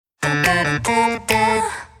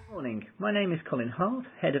Morning. My name is Colin Hart,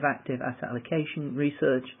 Head of Active Asset Allocation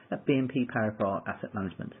Research at BNP Paribas Asset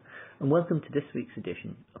Management, and welcome to this week's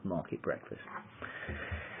edition of Market Breakfast.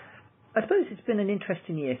 I suppose it's been an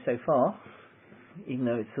interesting year so far, even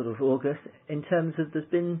though it's sort of August, in terms of there's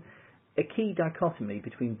been a key dichotomy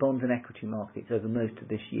between bond and equity markets over most of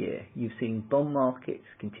this year. You've seen bond markets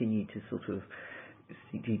continue to sort of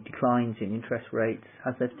see declines in interest rates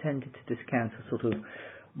as they've tended to discount a sort of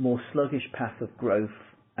more sluggish path of growth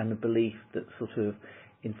and the belief that sort of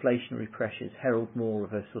inflationary pressures herald more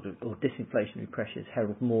of a sort of, or disinflationary pressures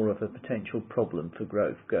herald more of a potential problem for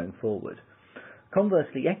growth going forward.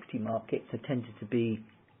 Conversely, equity markets have tended to be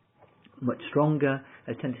much stronger,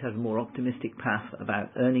 they tend to have a more optimistic path about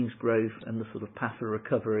earnings growth and the sort of path of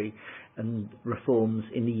recovery and reforms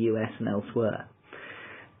in the US and elsewhere.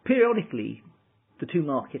 Periodically, the two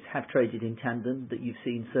markets have traded in tandem, that you've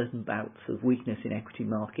seen certain bouts of weakness in equity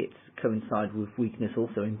markets coincide with weakness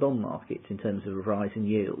also in bond markets in terms of a rise in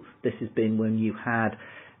yields. This has been when you had,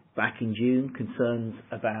 back in June, concerns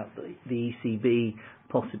about the ECB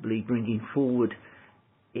possibly bringing forward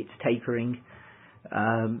its tapering.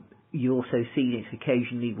 You also see it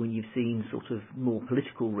occasionally when you've seen sort of more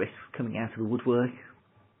political risks coming out of the woodwork,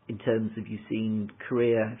 in terms of you've seen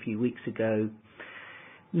Korea a few weeks ago.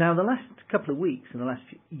 Now, the last couple of weeks and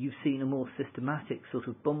you've seen a more systematic sort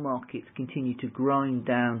of bond markets continue to grind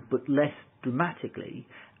down, but less dramatically,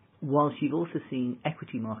 whilst you've also seen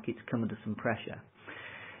equity markets come under some pressure.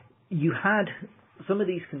 You had some of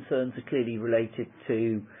these concerns are clearly related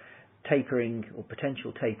to tapering or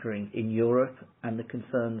potential tapering in Europe, and the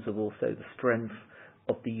concerns of also the strength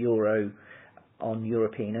of the euro on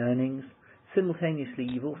European earnings. Simultaneously,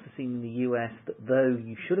 you've also seen in the US that though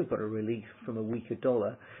you should have got a relief from a weaker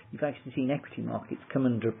dollar, you've actually seen equity markets come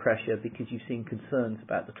under pressure because you've seen concerns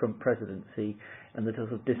about the Trump presidency and the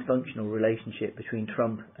sort of dysfunctional relationship between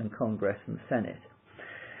Trump and Congress and the Senate.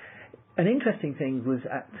 An interesting thing was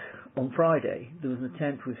on Friday, there was an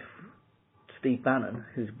attempt with Steve Bannon,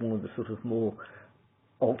 who's one of the sort of more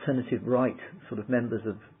alternative right sort of members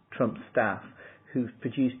of Trump's staff, who's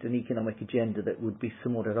produced an economic agenda that would be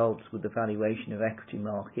somewhat at odds with the valuation of equity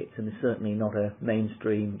markets and is certainly not a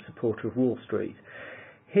mainstream supporter of Wall Street.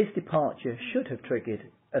 His departure should have triggered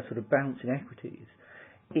a sort of bounce in equities.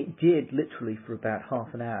 It did literally for about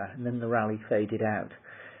half an hour, and then the rally faded out.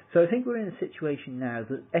 So I think we're in a situation now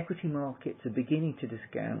that equity markets are beginning to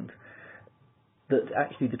discount that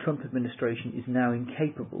actually the Trump administration is now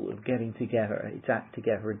incapable of getting its act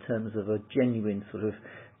together in terms of a genuine sort of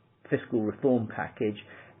fiscal reform package,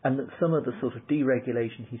 and that some of the sort of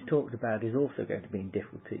deregulation he's talked about is also going to be in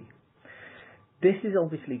difficulty. This is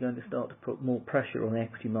obviously going to start to put more pressure on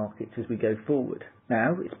equity markets as we go forward.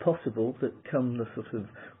 Now, it's possible that come the sort of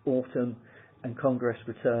autumn and Congress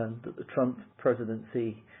return, that the Trump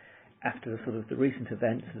presidency, after the sort of the recent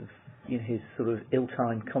events of his sort of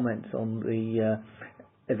ill-timed comments on the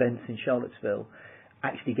events in Charlottesville,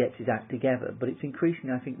 actually gets his act together. But it's increasing,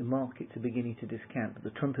 I think, the markets are beginning to discount that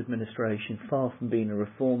the Trump administration, far from being a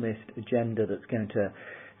reformist agenda that's going to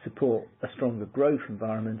support a stronger growth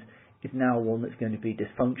environment, is now one that's going to be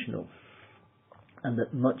dysfunctional, and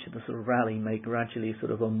that much of the sort of rally may gradually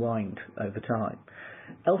sort of unwind over time.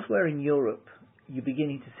 Elsewhere in Europe, you're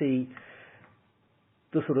beginning to see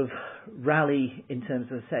the sort of rally in terms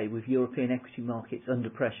of, say, with European equity markets under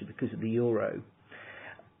pressure because of the euro.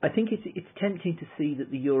 I think it's tempting to see that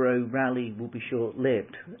the euro rally will be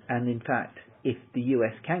short-lived, and in fact, if the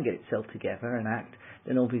US can get itself together and act,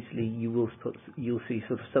 then obviously you'll see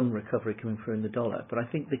sort of some recovery coming through in the dollar. But I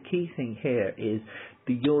think the key thing here is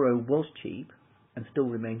the euro was cheap and still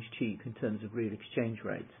remains cheap in terms of real exchange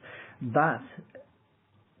rates. That,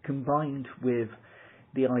 combined with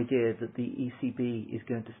the idea that the ECB is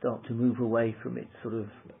going to start to move away from its sort of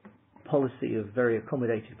policy of very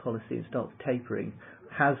accommodative policy and start tapering,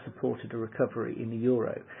 has supported a recovery in the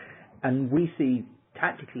euro. And we see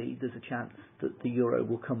tactically there's a chance that the euro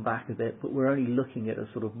will come back a bit, but we're only looking at a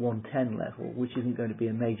sort of 110 level, which isn't going to be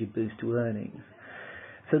a major boost to earnings.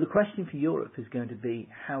 So the question for Europe is going to be,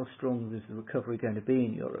 how strong is the recovery going to be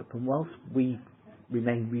in Europe? And whilst we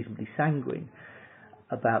remain reasonably sanguine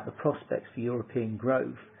about the prospects for European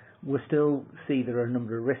growth, we still see there are a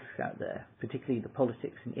number of risks out there, particularly the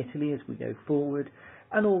politics in Italy as we go forward,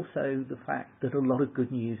 and also the fact that a lot of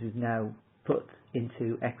good news is now put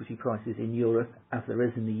into equity prices in Europe as there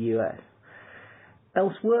is in the US.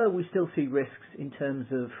 Elsewhere, we still see risks in terms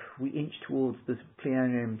of we inch towards the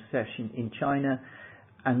plenarium session in China,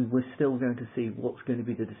 and we're still going to see what's going to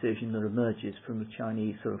be the decision that emerges from the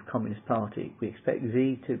Chinese sort of Communist Party. We expect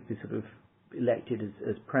Xi to be sort of elected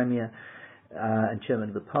as premier, and chairman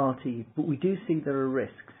of the party, but we do see there are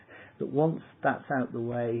risks that once that's out the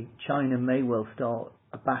way, China may well start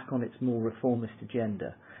back on its more reformist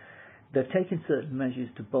agenda. They've taken certain measures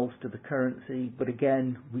to bolster the currency, but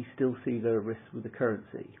again, we still see there are risks with the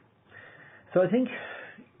currency. So I think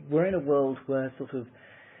we're in a world where sort of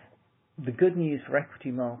the good news for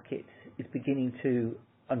equity markets is beginning to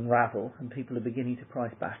unravel and people are beginning to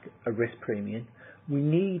price back a risk premium. We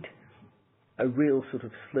need a real sort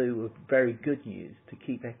of slew of very good news to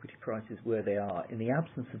keep equity prices where they are. In the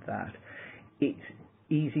absence of that, it's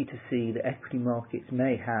easy to see that equity markets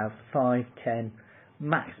may have 5, 10,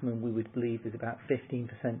 maximum we would believe is about 15%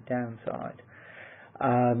 downside.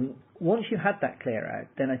 Once you had that clear out,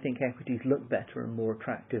 then I think equities look better and more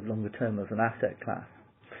attractive longer term as an asset class.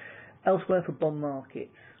 Elsewhere for bond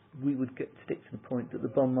markets, we would stick to the point that the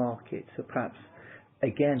bond markets are perhaps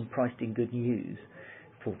again priced in good news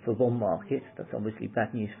for bond markets. That's obviously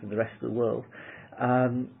bad news for the rest of the world.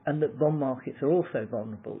 And that bond markets are also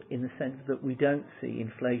vulnerable in the sense that we don't see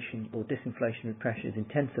inflation or disinflationary pressures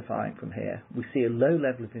intensifying from here. We see a low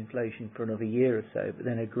level of inflation for another year or so, but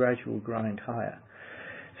then a gradual grind higher.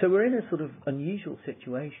 So we're in a sort of unusual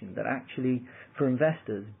situation that actually, for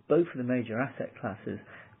investors, both of the major asset classes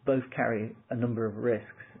both carry a number of risks,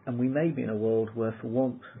 and we may be in a world where for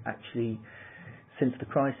once, actually, since the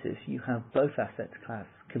crisis, you have both asset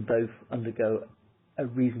classes can both undergo a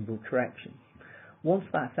reasonable correction. Once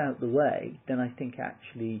that's out the way, then I think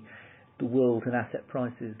actually the world and asset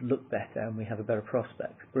prices look better and we have a better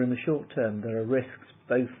prospect. But in the short term, there are risks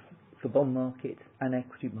both for bond markets and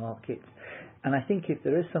equity markets. And I think if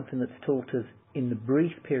there is something that's taught us in the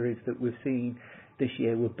brief periods that we've seen this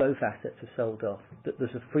year where both assets are sold off, that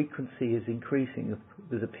there's a frequency is increasing.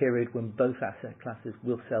 There's a period when both asset classes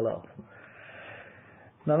will sell off.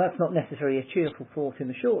 Now that's not necessarily a cheerful thought in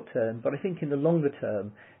the short term, but I think in the longer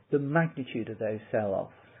term, the magnitude of those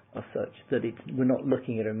sell-offs are such that we're not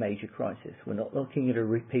looking at a major crisis. We're not looking at a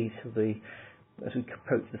repeat of as we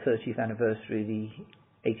approach the 30th anniversary of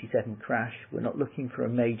the 87 crash. We're not looking for a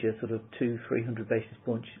major sort of 200-300 basis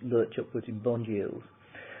points lurch upwards in bond yields.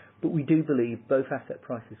 But we do believe both asset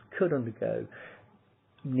prices could undergo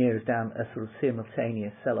near as down a sort of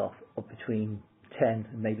simultaneous sell-off of between 10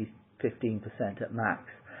 and maybe 15% at max.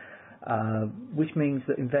 Which means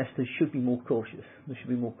that investors should be more cautious. They should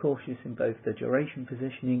be more cautious in both their duration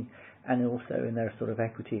positioning and also in their sort of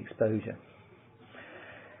equity exposure.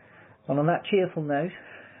 And on that cheerful note,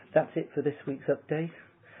 that's it for this week's update.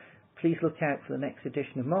 Please look out for the next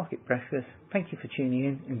edition of Market Breakfast. Thank you for tuning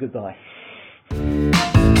in and goodbye.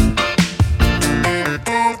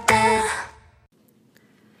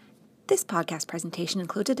 This podcast presentation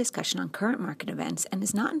includes a discussion on current market events and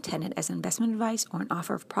is not intended as investment advice or an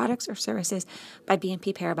offer of products or services by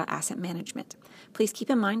BNP Paribas Asset Management. Please keep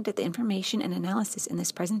in mind that the information and analysis in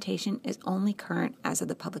this presentation is only current as of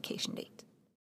the publication date.